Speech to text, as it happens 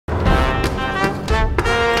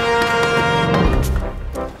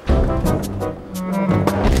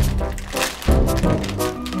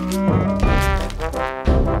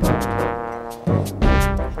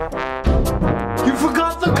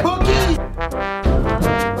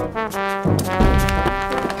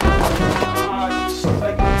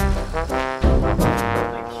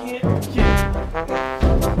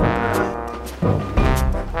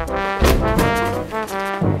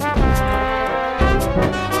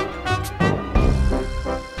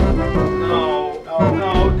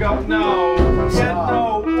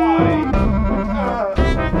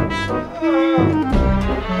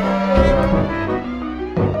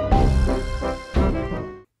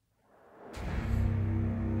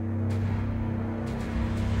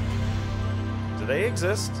Do they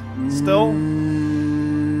exist still?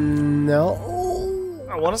 No.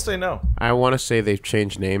 I want to say no. I want to say they've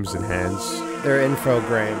changed names and hands. They're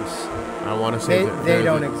infogrames. I want to say they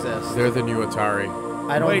don't exist. They're the new Atari.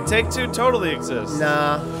 I don't. Wait, Take-Two totally exists.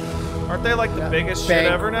 Nah. Aren't they like the biggest shit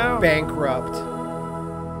ever now? Bankrupt.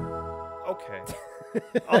 Okay.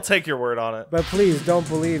 I'll take your word on it. But please don't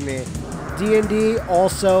believe me. D&D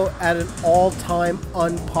also at an all-time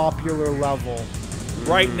unpopular level.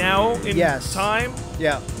 Right now in Yes. time?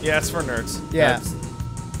 Yeah. Yeah, it's for nerds. Yeah.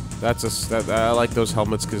 I like those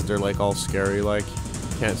helmets because they're like all scary. Like,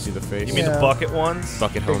 can't see the face. You mean the bucket ones?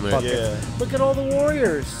 bucket Big helmet? bucket. Yeah. Look at all the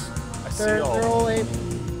warriors. They're all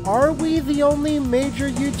Are we the only major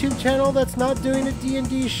YouTube channel that's not doing a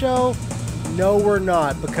D&D show? No, we're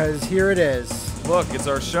not, because here it is. Look, it's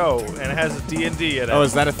our show, and it has a D&D in it. Oh,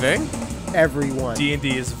 is that a thing? Everyone.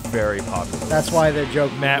 D&D is very popular. That's why the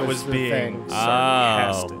joke Matt was the being thing.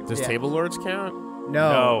 sarcastic. Does Table Lords count?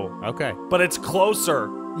 No. No. Okay. But it's closer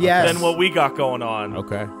Yes. than what we got going on.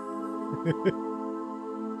 Okay. I think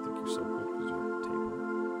you're so good because you have a table.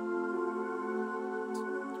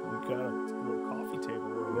 We've got a little coffee table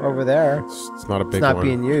Over there. It's not a big It's not one.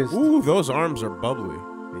 being used. Ooh, those arms are bubbly.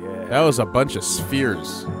 Yeah. That was a bunch of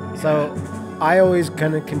spheres. So, I always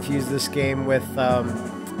kind of confuse this game with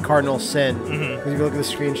Cardinal Sin. Because if you look at the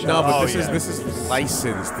screenshot. No, but Oh, this is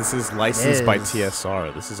licensed. This is licensed by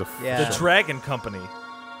TSR. This is a Yeah. The Dragon Company.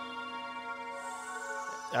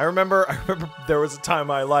 I remember there was a time in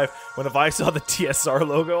my life when if I saw the TSR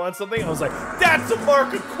logo on something, I was like, that's a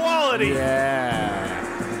mark of quality! Yeah.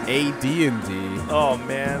 AD&D. Oh,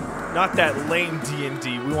 man. Not that lame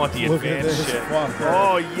D&D. We want the Look at advanced this shit. fucker.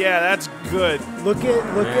 Oh, yeah, that's good. Look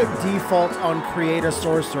at default on Create a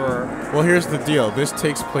Sorcerer. Well, here's the deal. This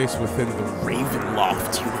takes place within the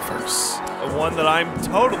Ravenloft universe. One that I'm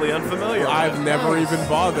totally unfamiliar I've with. never even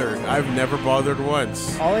bothered. I've never bothered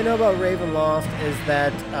once. All I know about Ravenloft is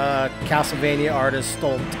that Castlevania artists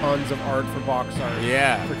stole tons of art for box art.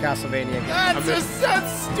 Yeah. For Castlevania.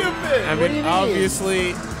 That's stupid! I What do mean, you mean?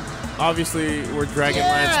 obviously, we're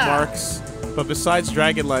Dragonlance marks. But besides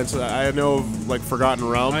Dragonlance, I know of, like, Forgotten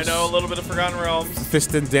Realms. I know a little bit of Forgotten Realms.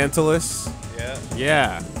 Fist and Dantalus. Yeah.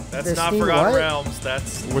 Yeah. That's not Fisty Forgotten what? Realms.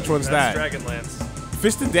 That's Which one's that? Dragonlance.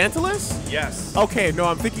 Fist and Dantalus? Yes. Okay, no,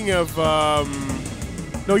 I'm thinking of,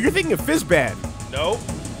 no, you're thinking of Fizzbad. No.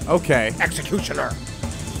 Okay. Executioner.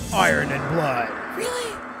 Iron and Blood.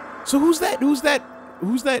 Really? So who's that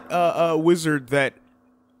wizard that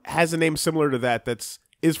has a name similar to that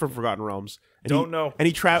is from Forgotten Realms? And Don't know. And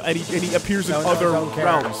he appears in Don't other care.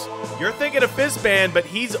 realms. You're thinking of Fizzband, but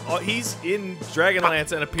he's in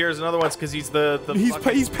Dragonlance and appears in other ones because he's the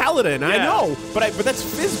He's Paladin, I Yeah. know. But that's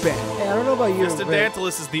Fizzband. Hey, I don't know about you, Mr. but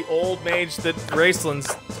Dantalus is the old mage that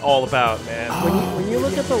Graceland's all about, man. when you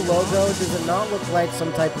look at the logo, does it not look like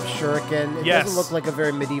some type of shuriken? It Yes. doesn't look like a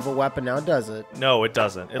very medieval weapon now, does it? No, it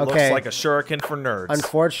doesn't. It looks Okay. like a shuriken for nerds.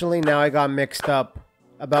 Unfortunately, now I got mixed up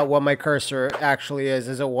about what my cursor actually is.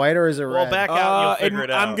 Is it white or is it red? Well, back out and you'll figure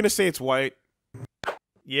it out. I'm gonna say it's white.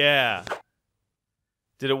 Yeah.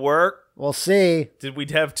 Did it work? We'll see. Did we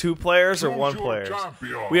have 2 players or 1 player?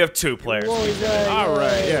 We have 2 players. All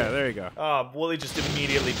Alright, yeah, there you go. Wooly just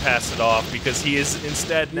immediately passed it off because he is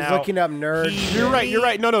instead He's now. looking up nerds. You're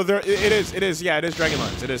right. No, it is. Yeah, it is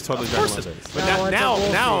Dragonlance. It is totally Of course Dragonlance. it is. But No, it's a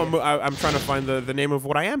now Wolfie. I'm trying to find the name of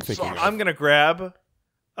what I am thinking of. I'm gonna grab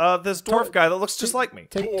this dwarf guy that looks just like me.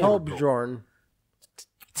 Take Toblerone.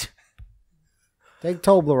 Take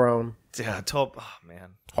Toblerone. Yeah, oh man.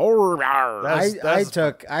 I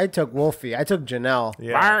took Wolfie. I took Janelle.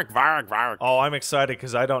 Yeah. Varg. Oh, I'm excited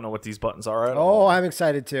because I don't know what these buttons are at all. Oh, I'm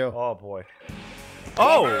excited too. Oh boy.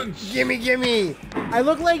 Oh! Gimme! I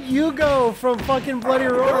look like Hugo from fucking Bloody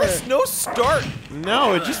Roar. There's no start.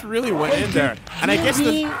 No, it just really went in there. And I guess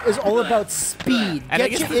D&D is all about speed. And I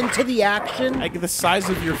Get guess you into the action. the size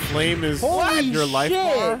of your flame is Holy your life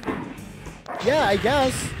shit. bar. Yeah, I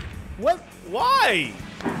guess. What? Why?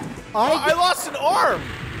 I lost an arm.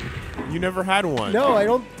 You never had one. No, I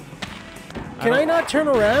don't. Can I not turn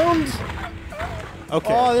around?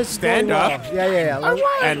 Okay. Oh, this Stand is going up. well.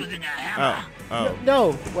 Yeah. And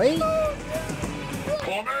No, wait.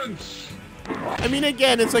 I mean,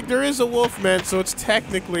 again, it's like there is a Wolfman, so it's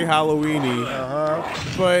technically Halloweeny.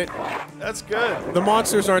 But That's good. the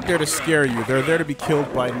monsters aren't there to scare you. They're there to be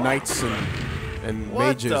killed by knights and What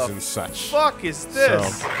mages the and such. fuck is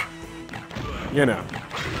this? So, you know.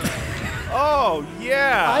 Oh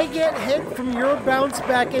yeah. I get hit from your bounce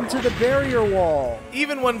back into the barrier wall.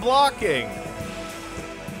 Even when blocking.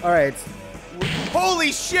 All right.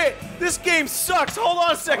 Holy shit! This game sucks. Hold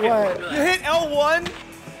on a second. What? You hit L1,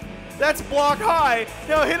 That's block high.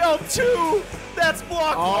 Now hit L2. That's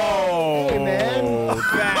block low. Hey, man.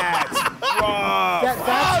 That's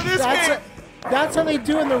rough. That's how they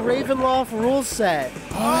do in the Ravenloft rule set.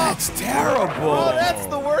 Oh, that's terrible. Oh, that's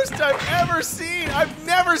the worst I've ever seen. I've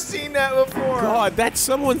never seen that before. God, that's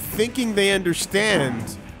someone thinking they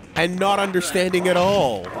understand and not understanding at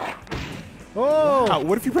all. Oh. Wow,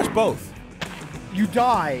 what if you press both? You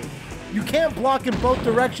die. You can't block in both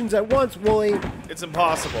directions at once, Wooly. It's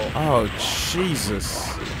impossible. Oh, Jesus.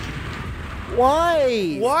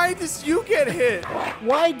 Why? Why does you get hit?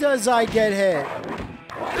 Why does I get hit?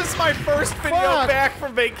 This is my first video back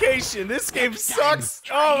from vacation. This game sucks.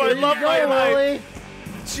 Oh, I There you love go, my life. Wooly.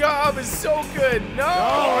 Job is so good. No.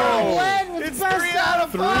 Oh, Len with It's the best 3 out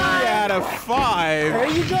of 5. 3 out of 5.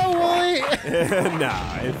 There you go, Wooly.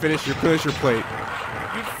 Nah, and finish your plate.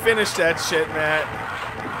 You finished that shit, Matt.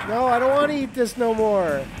 No, I don't want to eat this no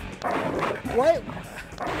more. What?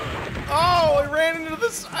 Oh, I ran into the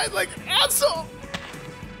side like an asshole.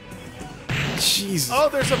 Jesus. Oh,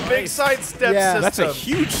 there's a big sidestep Yeah. system. That's a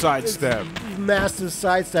huge sidestep. Massive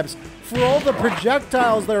sidesteps. For all the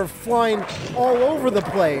projectiles that are flying all over the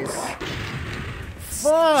place.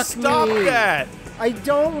 Fuck Stop me. that. I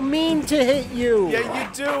don't mean to hit you. Yeah,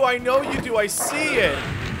 you do. I know you do. I see it.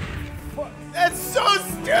 That's so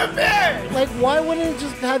stupid. Like, why wouldn't it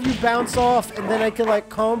just have you bounce off and then I could, like,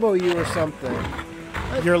 combo you or something?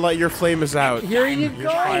 Your flame is out. Here you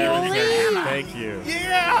go, Wooly. Thank you.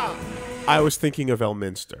 Yeah. I was thinking of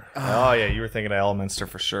Elminster. Oh, yeah. You were thinking of Elminster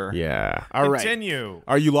for sure. Yeah. All right. Continue.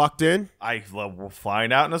 Are you locked in? We'll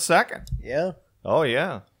find out in a second. Yeah. Oh,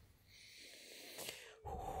 yeah.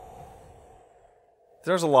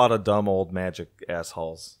 There's a lot of dumb old magic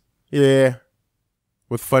assholes. Yeah.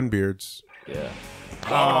 With fun beards. Yeah.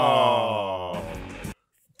 Oh.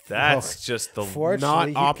 That's just the... Not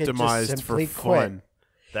Fortunately, you could just optimized for simply quit. fun.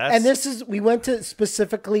 That's, And this is, we went to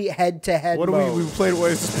specifically head-to-head What mode. are we played?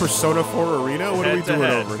 What is this, Persona 4 Arena? What are we head to doing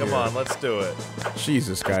head. over Come here? on, let's do it.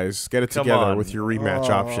 Jesus, guys, get it Come together on. with your rematch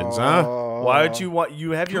options, huh? Why would you want...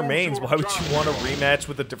 You have your mains. Why would you want a rematch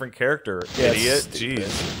with a different character, idiot?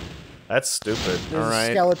 Jeez. That's stupid. There's All right.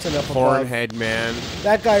 a skeleton up above. Hornhead man.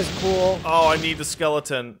 That guy's cool. Oh, I need the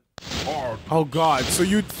skeleton. Oh God! So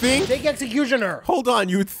you'd think? Take Executioner. Hold on,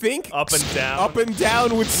 you'd think Up and down. Up and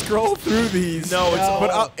down would scroll through these. No, it's...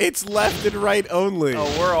 But it's left and right only. Oh,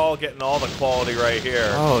 we're all getting all the quality right here.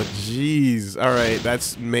 Oh, jeez. All right,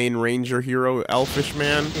 that's main ranger hero, elfish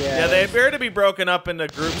man. Yeah, they appear to be broken up into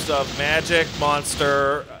groups of magic,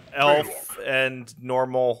 monster, elf, and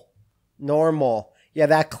normal. Normal. Yeah,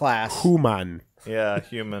 that class. Human. Yeah,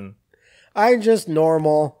 human. I'm just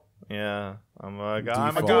normal. Yeah, I'm a guy.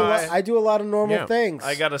 I'm a Default. guy. I do a lot of normal Yeah. things.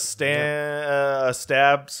 I got a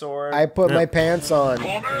stab sword. I put my pants on.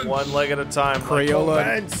 one leg at a time.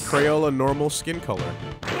 Crayola normal skin color.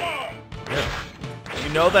 You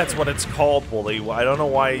know that's what it's called, Wooly. I don't know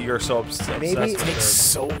why you're so obsessed. Maybe- with it.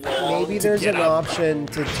 so long. Maybe there's an option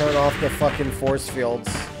to turn off the fucking force fields.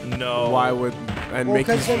 No. Why would Well, make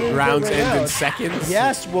 'cause then these it'd rounds go right end in out. seconds?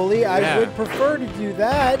 Yes, Wooly, Yeah. I would prefer to do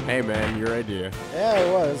that. Hey man, your idea. Yeah,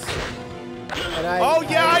 it was. And Oh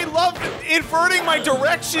yeah, I love inverting my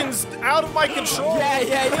directions out of my control.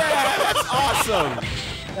 Yeah. That's awesome.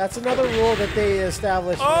 That's another rule that they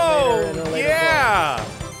established in a Oh later yeah. book.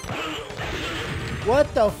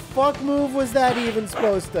 What the fuck move was that even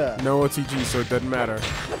supposed to? No OTG, so it doesn't matter.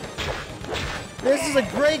 This is a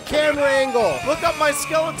great camera angle. Look up my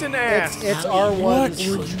skeleton ass. It's R1.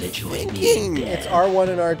 thinking? It's R1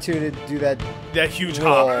 and R2 to do that. that huge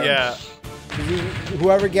Roll. hop. Yeah.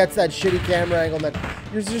 Whoever gets that shitty camera angle,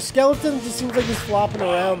 your skeleton just seems like he's flopping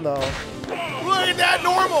around though. Look at that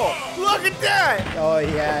normal. Look at that. Oh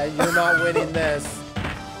yeah, you're not winning this.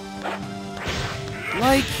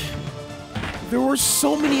 Like, there were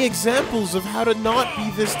so many examples of how to not be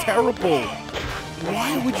this terrible.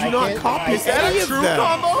 Why would you I not can't- copy Is that any a of true them?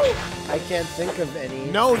 combo? I can't think of any.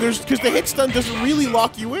 No, there's because the hit stun doesn't really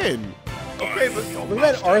lock you in. Okay, but Look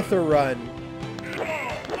at that Arthur run.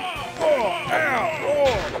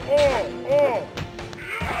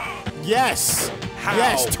 Yes. How?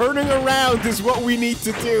 Yes, turning around is what we need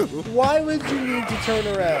to do. Why would you need to turn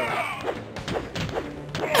around?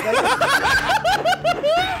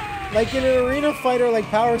 Like in an arena fighter like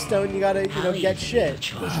Power Stone, you gotta, get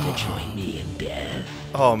shit.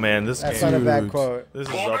 oh man, this That's game. not a bad Dude. quote. This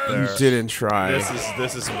is up there. You didn't try.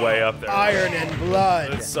 This is way up there. Iron and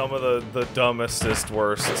blood. It's some of the dumbestest,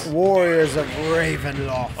 worst. Warriors of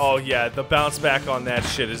Ravenloft. Oh yeah, the bounce back on that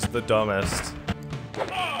shit is the dumbest.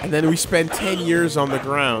 And then we spend 10 years on the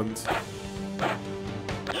ground.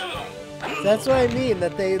 That's what I mean,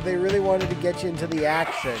 that they really wanted to get you into the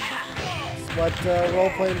action. That's what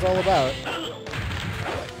role-playing's all about.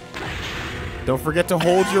 Don't forget to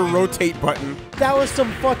hold your rotate button. That was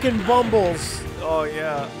some fucking bumbles. Oh,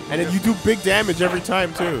 yeah. And then you do big damage every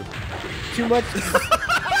time, too. Too much.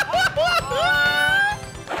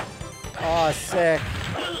 Aw, sick.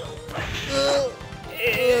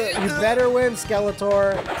 You better win,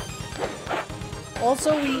 Skeletor.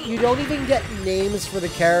 Also, you don't even get names for the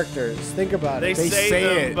characters. Think about They it. say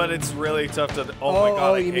them, it. but it's really tough to... Oh, my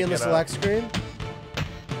God, I you can't mean the get select up. screen?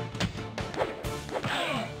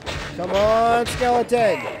 Come on,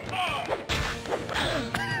 skeleton!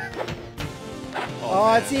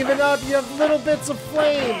 Oh, it's even up. You have little bits of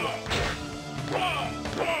flame.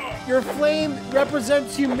 Your flame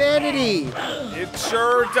represents humanity. It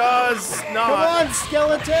sure does not. Come on,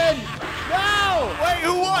 skeleton! No! Wait,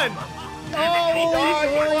 who won? Oh,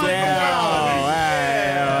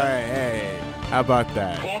 Hey. How about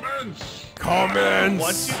that? Comments!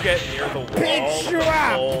 Once you get near the wall, Pinch you the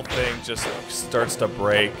up. whole thing just starts to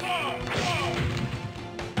break.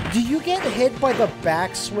 Do you get hit by the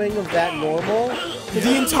backswing of that normal?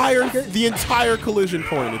 The entire collision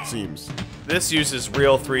point, it seems. This uses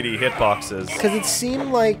real 3D hitboxes. Because it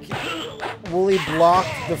seemed like Wooly blocked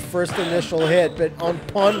the first initial hit, but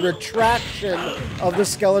upon retraction of the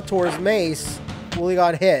Skeletor's mace, Wooly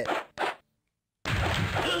got hit.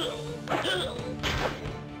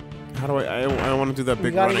 How do I don't want to do that You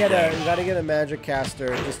big gotta run get again. you gotta get a magic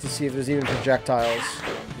caster just to see if there's even projectiles.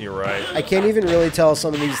 You're right. I can't even really tell if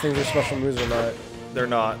some of these things are special moves or not. They're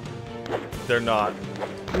not. They're not.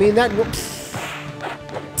 I mean that.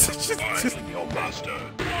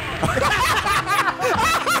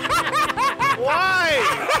 Why?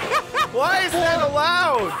 Why is that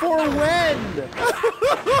allowed? For when?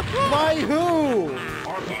 By who?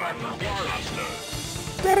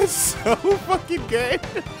 That is so fucking good.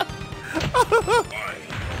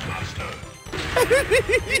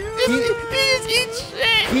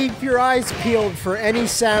 Keep your eyes peeled for any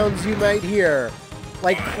sounds you might hear,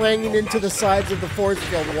 like clanging into the sides of the force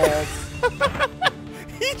field walls.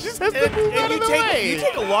 He just has to move out of the way. You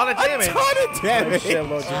take a lot of damage. A ton of damage.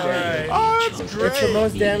 Shitloads of damage. Oh, that's great. It's the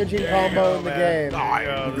most damaging combo in the game.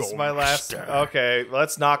 Oh, this is my last. Okay,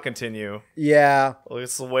 let's not continue. Yeah,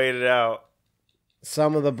 Let's wait it out.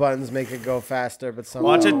 some of the buttons make it go faster, but some.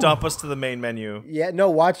 Watch it dump us to the main menu. Yeah, no,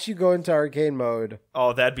 watch you go into arcade mode.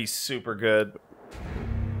 Oh, that'd be super good.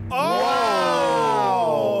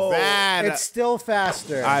 Oh! Man, It's still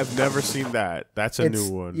faster. I've never seen that. That's a new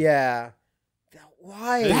one. Yeah.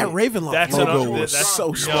 Why? That Ravenloft That's logo an, was that's, so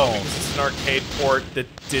no, small. because it's an arcade port that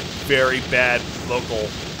did very bad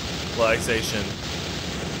localization.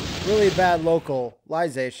 Really bad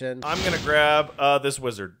localization. I'm gonna grab this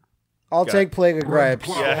wizard. I'll got take it. Plague of Gripes.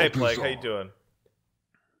 Yeah, hey Plague, how you doing?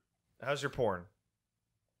 How's your porn?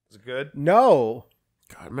 Is it good? No.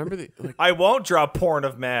 God, remember the I won't draw porn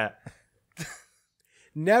of Matt.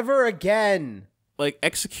 Never again. like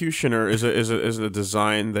Executioner is a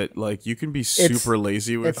design that like you can be super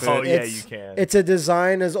lazy with it's- it. Oh yeah, It's- you can. It's a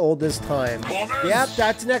design as old as time. Yep,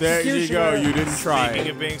 that's an There executioner. you go. You didn't try. Speaking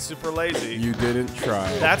of being super lazy, You didn't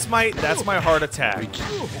try. that's my heart attack.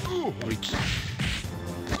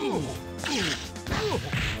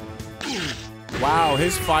 Wow,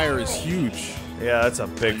 his fire is huge. Yeah, that's a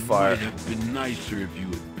big fire. It'd have been nicer if you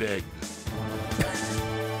had begged.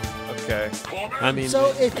 Okay. I mean,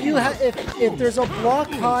 So if you if there's a block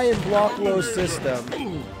high and block low system,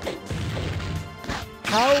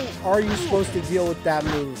 how are you supposed to deal with that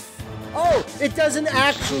move? Oh, it doesn't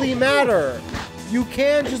actually matter. You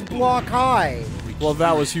can just block high. well,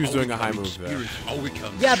 that was he was doing a high move there. Here's how we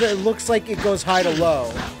come. Yeah, but it looks like it goes high to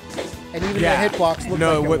low. And even the hitbox looks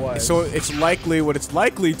no, like it was. so it's likely what it's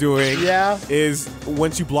likely doing Yeah. is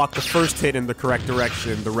once you block the first hit in the correct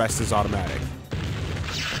direction, the rest is automatic.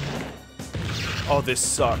 Oh, this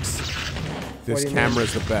sucks. This do you camera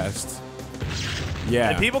is the best. Yeah.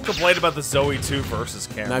 And people complained about the Zoe 2 versus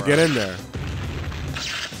camera. Now get in there.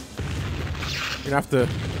 You're gonna have to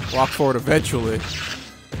walk forward eventually.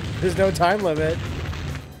 There's no time limit.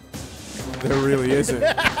 There really isn't.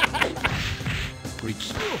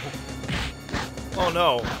 Oh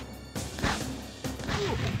no.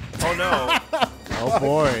 Oh no. Oh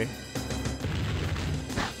boy.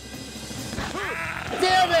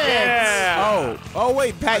 Damn it! Yeah. Oh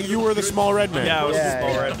wait, Pat, you were the small red man. Yeah, I was Yeah, the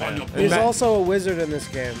small yeah. red man. And There's Matt- also a wizard in this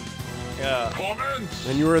game. Yeah.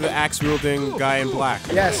 And you were the axe wielding guy in black.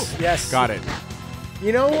 Yes, yes. Got it.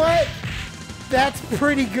 You know what? That's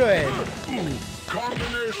pretty good.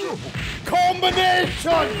 Combination.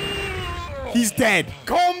 Combination! He's dead.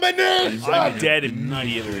 Combination! I'm dead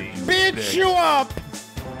immediately. Beat you up!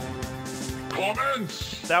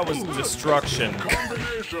 Commence. That was destruction.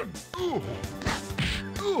 Combination.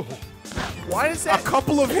 Why does A that?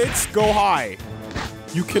 couple of hits go high.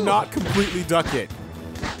 You cannot completely duck it.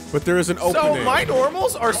 But there is an opening. So my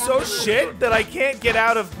normals are so shit that I can't get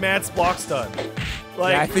out of Matt's block stun.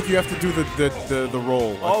 Like, Yeah, I think you have to do the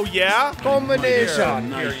roll. oh yeah?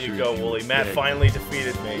 Combination! Here you go, Wooly. Matt finally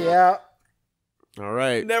defeated me. Yeah, All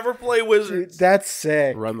right. Never play Wizards. that's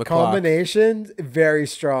sick. Run the clock. Combinations, very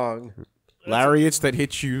strong. Lariats that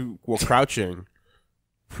hit you while crouching.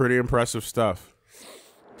 Pretty impressive stuff.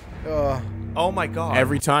 Oh my god.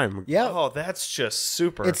 Every time. Yeah, Oh, that's just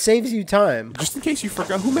super. it saves you time. Just in case you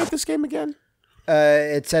forgot, who made this game again?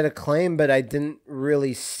 It said Acclaim, but I didn't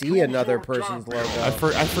really see another person's logo. I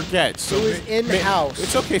forget. So It was in-house.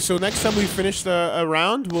 It's okay. So next time we finish a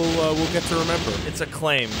round, we'll get to remember. It's a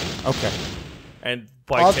claim. Okay. And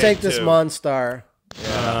by I'll take this two. Monstar.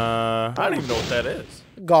 I don't even know what that is.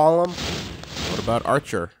 Golem. What about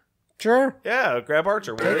Archer? Sure. Yeah, grab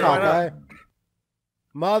Archer. Take Why not? Hawkeye.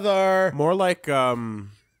 Mother. More like the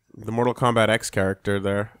Mortal Kombat X character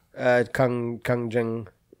there. Kung Jing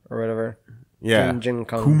or whatever. Yeah. Kung Jing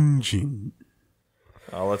Kung. Kunjin.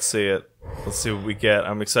 Oh, let's see it. Let's see what we get.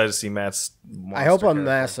 I'm excited to see Matt's monster I hope I'm character.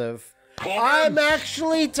 massive. I'm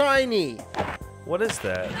actually tiny. What is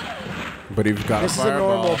that? But you've got This a is a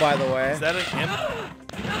fireball. normal, by the way. Is that an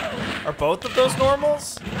imp? Are both of those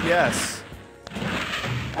normals? Yes.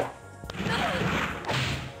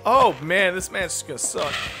 Oh man, this match is gonna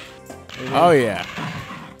suck. Oh yeah.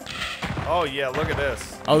 Oh yeah, look at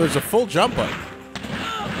this. Oh, there's a full jump button.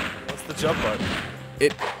 What's the jump button?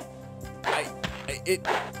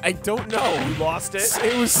 I don't know. You lost it?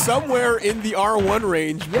 It was somewhere in the R1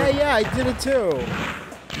 range. Yeah, I did it too.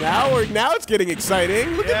 Now it's getting exciting.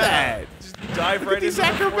 Look Yeah. at that. Just dive Look right at these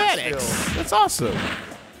into the force acrobatics. field. That's awesome.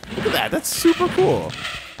 Look at that. That's super cool.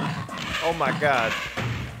 Oh my god.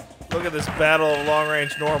 Look at this battle of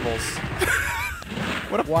long-range normals.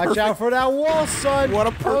 What a Watch perfect, out for that wall, son. What a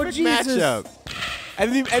Oh, perfect Jesus. matchup.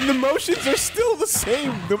 And the motions are still the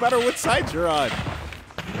same no matter what side you're on.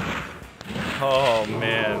 Oh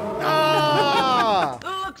man. Ah!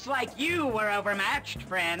 Looks like you were overmatched,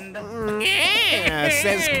 friend. Yeah,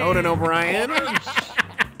 says Conan O'Brien.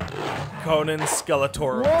 Conan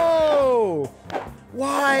Skeletor. Whoa!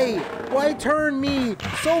 Why? Why turn me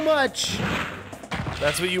so much?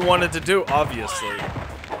 That's what you wanted to do, obviously.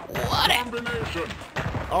 Combination.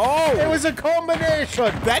 Oh, It was a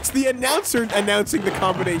combination. that's the announcer announcing the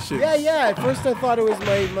combination. Yeah. At first I thought it was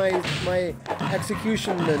my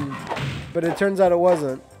execution, but it turns out it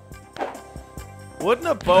wasn't. Wouldn't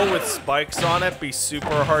a bow with spikes on it be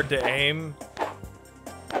super hard to aim?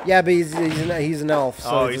 Yeah, but he's an elf, so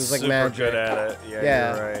Oh, it's he's just like super magic. good at it. Yeah,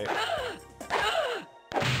 Yeah. you're right.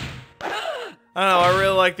 I don't know, I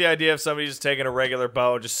really like the idea of somebody just taking a regular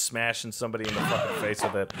bow and just smashing somebody in the fucking face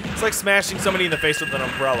with it. It's like smashing somebody in the face with an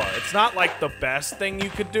umbrella. It's not like the best thing you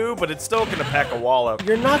could do, but it's still gonna pack a wall up.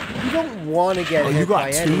 You don't want to get you hit got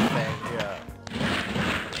by two? anything. Yeah.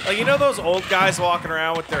 Like, you know those old guys walking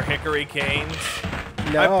around with their hickory canes?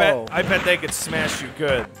 No, I bet they could smash you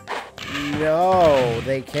good. no,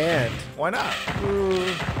 they can't. Why not?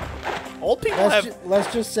 Old people Let's, have...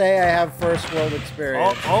 let's just say I have first world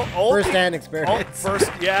experience. old First-hand peop- experience.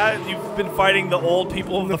 Yeah, you've been fighting the old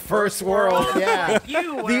people of the first world. Yeah.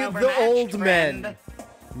 You were The overmatched, old friend. men.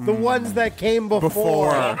 The ones that came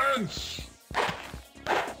before. Commence.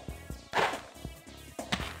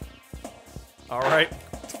 All right.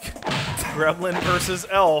 Gremlin versus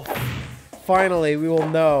Elf. Finally, we will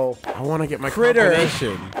know. I want to get my Critter.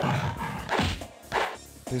 combination.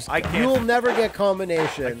 I You'll can't. never get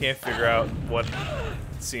combination. I can't figure out what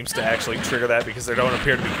seems to actually trigger that because there don't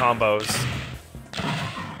appear to be combos.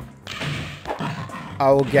 I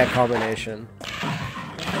will get combination.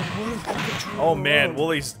 Oh man,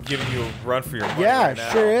 Wooly's giving you a run for your money. Yeah, right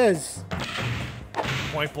now. sure is.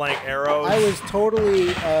 Point blank arrows. I was totally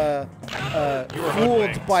were fooled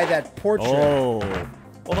hoodwinked. by that portrait. Oh,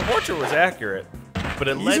 Well, the portrait was accurate, but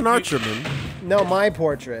it he's led an you- archerman. No, my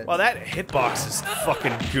portrait. Wow, that hitbox is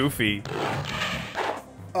fucking goofy.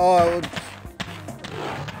 Oh,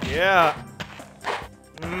 Yeah.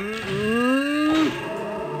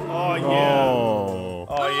 Oh yeah. Oh.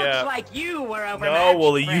 Oh Looks yeah. like you were overmatched, No,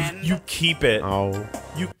 Wooly, friend. you keep it. Oh.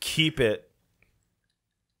 You keep it.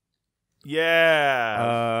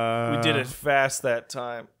 Yeah. We did it fast that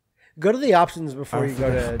time. go to the options before you go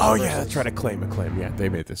to. Oh yeah, versus. that's right. A claim. Yeah, they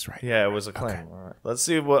made this right. Yeah, it was a claim. All right. Let's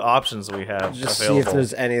see what options we have Just see available. if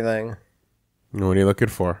there's anything. What are you looking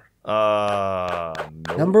for?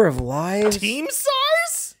 Nope. Number of lives? Team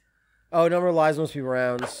size? Oh, number of lives must be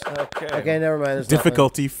rounds. Okay. Okay, never mind. There's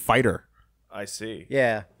Difficulty fighter. I see. nothing.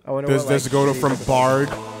 Yeah. I wonder Does what, this like, go to shitty from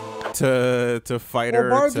difficulty- bard to fighter?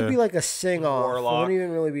 Well, bard to... would be like a sing-off. It Warlock. wouldn't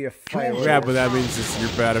even really be a fight. Yeah, but that means you're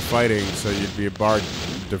bad at fighting, so you'd be a bard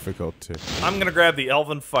difficulty. I'm gonna grab the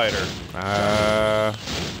elven fighter. How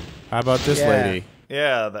about this Yeah. lady?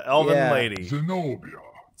 Yeah, the elven Yeah. lady. Zenobia.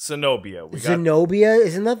 Zenobia. We got Zenobia?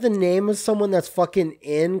 Isn't that the name of someone that's fucking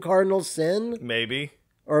in Cardinal Sin? maybe.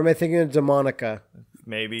 Or am I thinking of Demonica?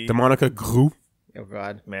 Maybe. Demonica Gru? Oh,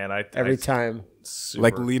 God. Man, Every time. super.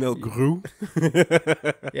 Like Lino Gru?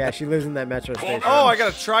 Yeah, she lives in that metro station. Oh, I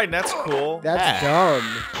got a trident. That's cool. That's dumb.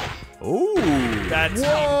 Ooh. That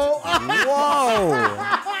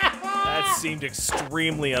seemed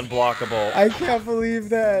extremely unblockable. I can't believe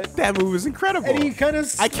that. That move is incredible. And he kind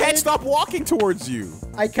of I can't stop walking towards you.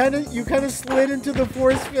 You kind of slid into the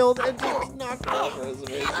force field and just knocked over. It was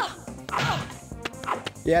amazing.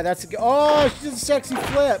 Yeah, that's oh, she did sexy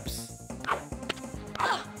flips.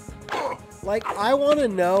 Like, I want to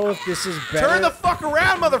know if this is better. Turn the fuck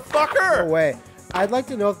around, motherfucker! No way. I'd like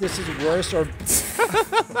to know if this is worse or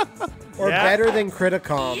Yeah. better than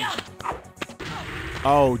Criticom.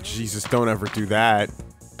 Oh, Jesus, don't ever do that.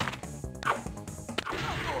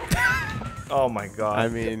 Oh my god. I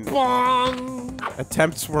mean, Bong!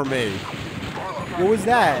 attempts were made. What was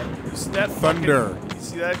that? You see that Thunder. fucking- you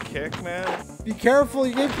see that kick, man? Be careful,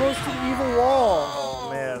 you get close to the evil wall. Oh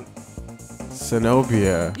man.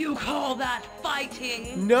 Zenobia. You call that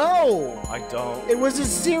fighting? No! I don't. It was a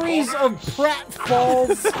series of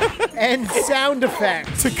pratfalls and sound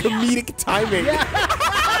effects. To comedic timing.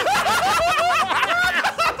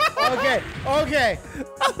 Okay.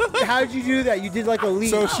 How'd you do that? You did like a leap.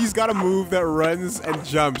 So she's got a move that runs and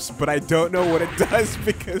jumps, but I don't know what it does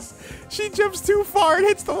because she jumps too far and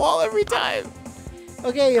hits the wall every time.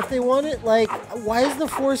 Okay, if they want it, like, why is the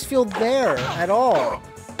force field there at all?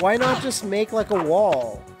 Why not just make like a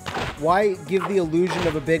wall? Why give the illusion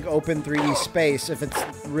of a big open 3D space if it's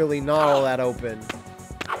really not all that open?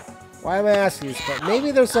 Why am I asking this? But maybe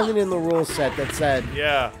there's something in the rule set that said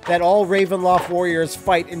Yeah. that all Ravenloft warriors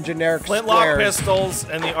fight in generic Flintlock squares. pistols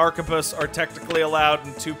and the arquebus are technically allowed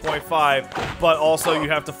in 2.5, but also you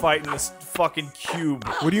have to fight in this fucking cube.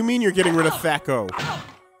 What do you mean you're getting rid of Thaco?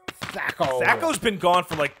 Thaco. Thaco's been gone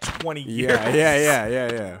for like 20 years.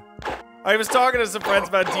 Yeah. I was talking to some friends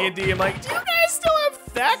about D&D. I'm like, do you guys still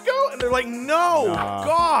have Thaco? And they're like, no, Nah.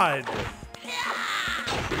 God.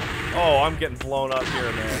 Oh, I'm getting blown up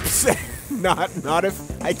here, man. Not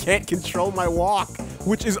if I can't control my walk,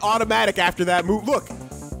 which is automatic after that move. Look,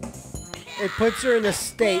 It puts her in a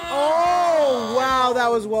state. Oh, wow, that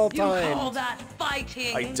was well You call timed. that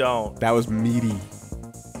fighting? I don't. that was meaty.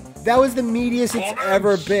 That was the meatiest it's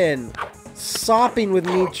ever been. Sopping with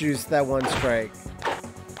meat juice that one strike.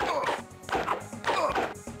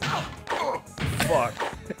 Fuck.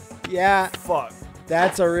 Yeah, Fuck.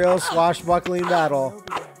 that's a real swashbuckling battle.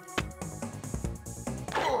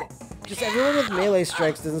 Just everyone with melee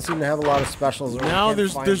strikes doesn't seem to have a lot of specials. or we Now can't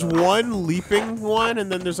there's find there's them. one leaping one,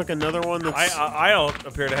 and then there's like another one that's. I don't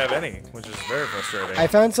appear to have any, which is very frustrating. I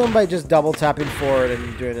found some by just double tapping forward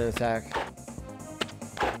and doing an attack.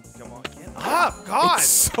 Come on, get up. God. It's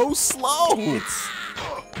so slow.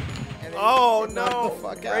 Oh, Knock no. the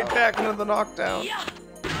fuck Right out. back into the knockdown.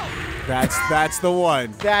 That's the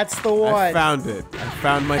one. That's the one. I found it. I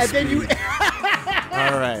found my and speed. then you.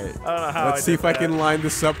 All right. I don't know how Let's see if I can line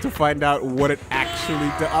this up to find out what it actually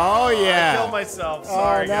does. Oh I yeah. killed myself. Oh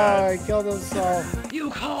Sorry, no! guys. I killed himself. You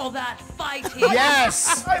call that fighting?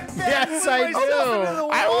 Yes. Yes, I do.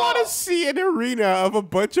 I want to see an arena of a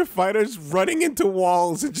bunch of fighters running into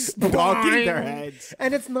walls and just donking their heads.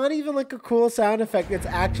 And it's not even like a cool sound effect. It's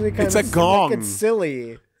actually kind It's of a gong. Like it's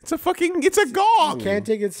silly. It's a gong. Can't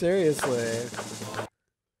take it seriously.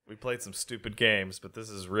 We played some stupid games, but this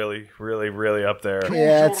is really, really, really up there.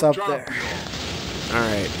 Yeah, it's up there. All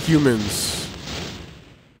right, humans.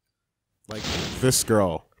 Like this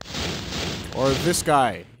girl. Or this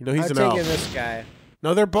guy. You know, he's I'm an elf. taking this guy.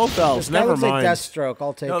 No, they're both elves. This guy Never looks mind. like Deathstroke.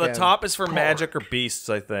 I'll take No, the him. top is for magic or beasts,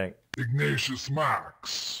 I think. Ignatius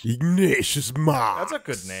Max. Ignatius Ma. That's a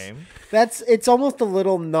good name. It's almost a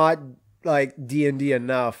little not like D&D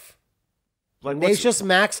enough. Like, Ignatius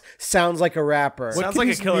Max sounds like a rapper. What Sounds could like a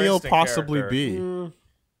his Killer meal Instinct possibly character. be?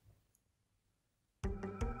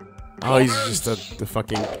 Oh, he's just the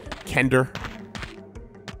fucking Kender,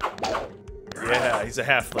 Yeah, he's a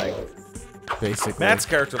halfling. basically. Matt's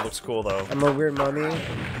character looks cool, though. I'm a weird mummy.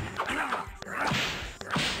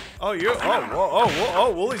 Oh, you. Oh, whoa, oh, whoa,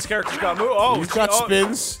 oh. Woolie's character's got move. Oh, He's got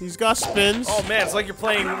spins. He's got spins. Oh man, it's like you're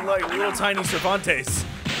playing like little tiny Cervantes.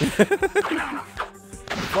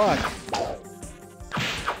 Fuck.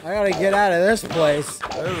 I gotta get out of this place.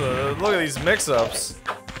 Look at these mix-ups.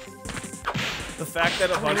 The fact that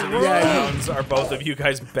a bunch of these Yeah. rounds are both of you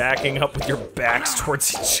guys backing up with your backs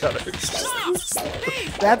towards each other.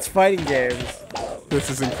 That's fighting games. This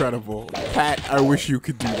is incredible. Pat, I wish you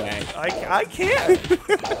could do that. I can't.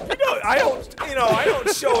 I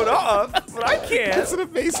don't show it off, but I can't. It's an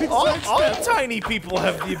amazing All sidestep. tiny people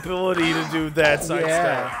have the ability to do that sidestep.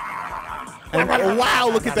 Yeah. And, oh, wow,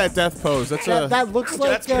 look at that death pose. That's a That looks like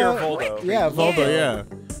That's pure Voldo. Yeah, Voldo, yeah.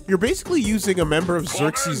 You're basically using a member of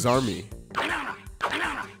Xerxes' army.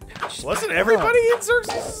 Wasn't everybody in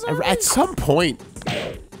Xerxes' army? At some point.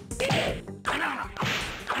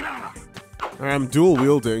 I'm dual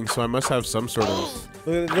wielding, so I must have some sort of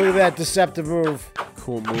Look at that deceptive move.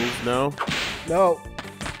 cool move. No? No.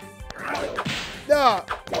 No.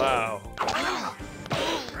 Wow.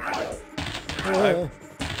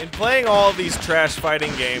 In playing all these trash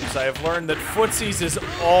fighting games, I have learned that footsies is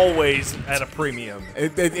always at a premium.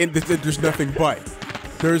 There's nothing but.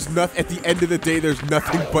 There's nothing. At the end of the day, there's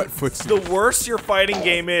nothing but footsie. The worse your fighting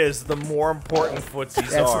game is, the more important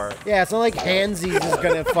footsies are. Yeah, it's not like Handsies is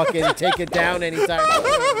gonna fucking take it down anytime.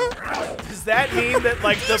 Does that mean that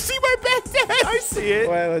like the see my back dad? I see it.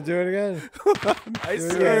 Wait, let's do it again. I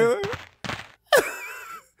see again. it.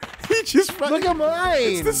 He just Look at mine.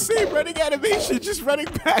 It's the same running animation, just running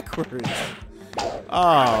backwards.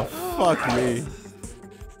 Oh, fuck me.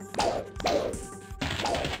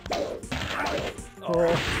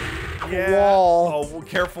 Oh, Yeah. wall. Oh,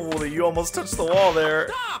 careful, Wooly. You almost touched the wall there.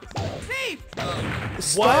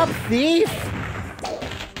 Stop, thief!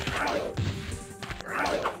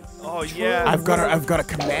 Oh yeah. I've got a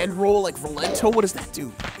command roll like Rolento. What does that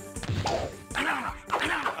do?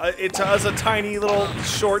 It does a tiny little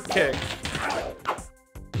short kick.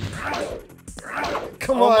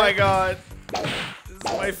 Come Oh on. my god. This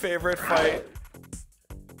is my favorite fight.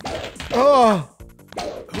 Oh,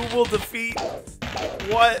 Who will defeat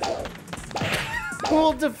what? who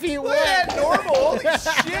will defeat Look at that what? normal. Holy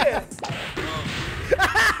shit.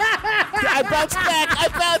 I bounced back. I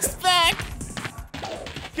bounced back.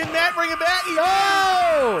 Can Matt bring it back?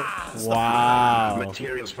 No! Wow.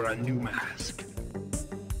 Materials for a new mask.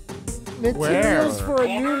 Materials Where? for a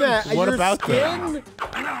new mat. What Your about skin?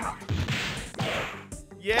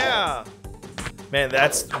 Yeah. Man,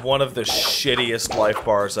 that's one of the shittiest life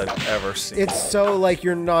bars I've ever seen. It's so like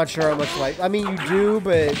you're not sure how much life. I mean, you do,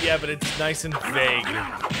 but Yeah, but it's nice and vague.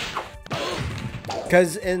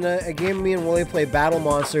 because in a game me and Willie play Battle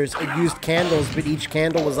Monsters, it used candles, but each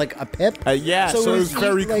candle was like a pip. Yeah, so it was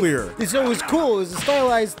very like, clear. So it was cool. It was a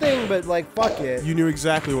stylized thing, but like fuck it. You knew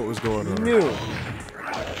exactly what was going on. knew.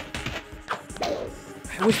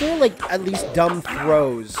 I wish there were like at least dumb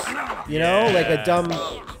throws, you know, like a dumb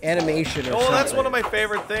animation or Oh, something. that's one of my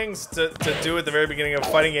favorite things to do at the very beginning of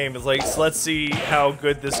a fighting game is like, so let's see how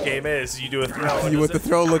good this game is. You do a throw. and See what does the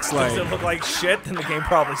throw looks Does it like. look like shit? Then the game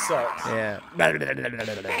probably sucks. Yeah.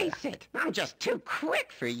 Face it, I'm just too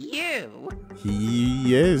quick for you.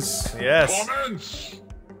 He is. Yes. Commence!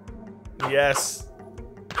 Yes.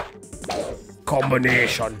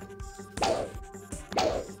 Combination.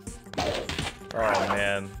 Oh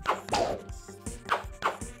man.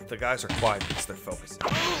 The guys are quiet because they're focusing.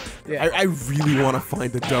 I really want to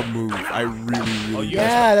find a dumb move. I really you do.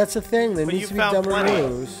 Yeah, that's the thing. There But needs you to be found dumber plenty.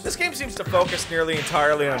 moves. This game seems to focus nearly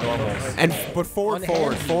entirely on normals. But forward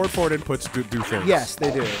inputs do things. Yes,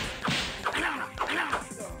 they do.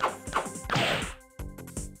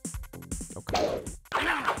 Okay.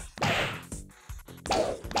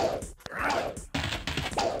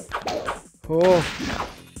 Oh,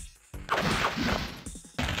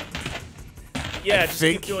 Yeah, just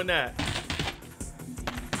think- keep doing that.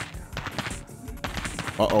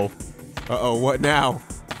 Uh-oh. Uh-oh, what now?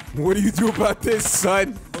 What do you do about this,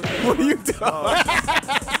 son? What do you do?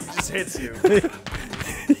 It just hits you.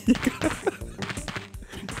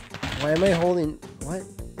 why am I holding? What?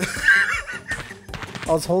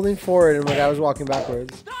 I was holding forward and I was walking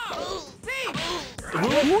backwards.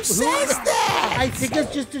 Who says that? I think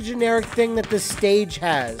it's just a generic thing that this stage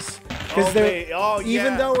has. Because Okay, oh,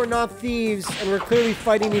 even yeah. though we're not thieves and we're clearly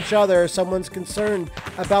fighting each other, someone's concerned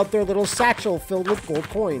about their little satchel filled with gold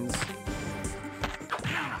coins.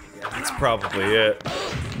 That's probably it.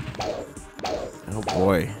 Oh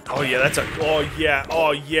boy. Oh yeah, that's a. Oh yeah.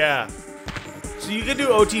 Oh yeah. So you can do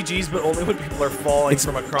OTGs, but only when people are falling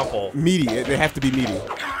from a crumple. Meaty. They have to be meaty.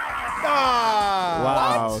 Ah!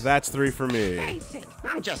 Wow, that's 3 for me. Face it,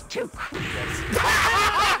 I'm just too quick.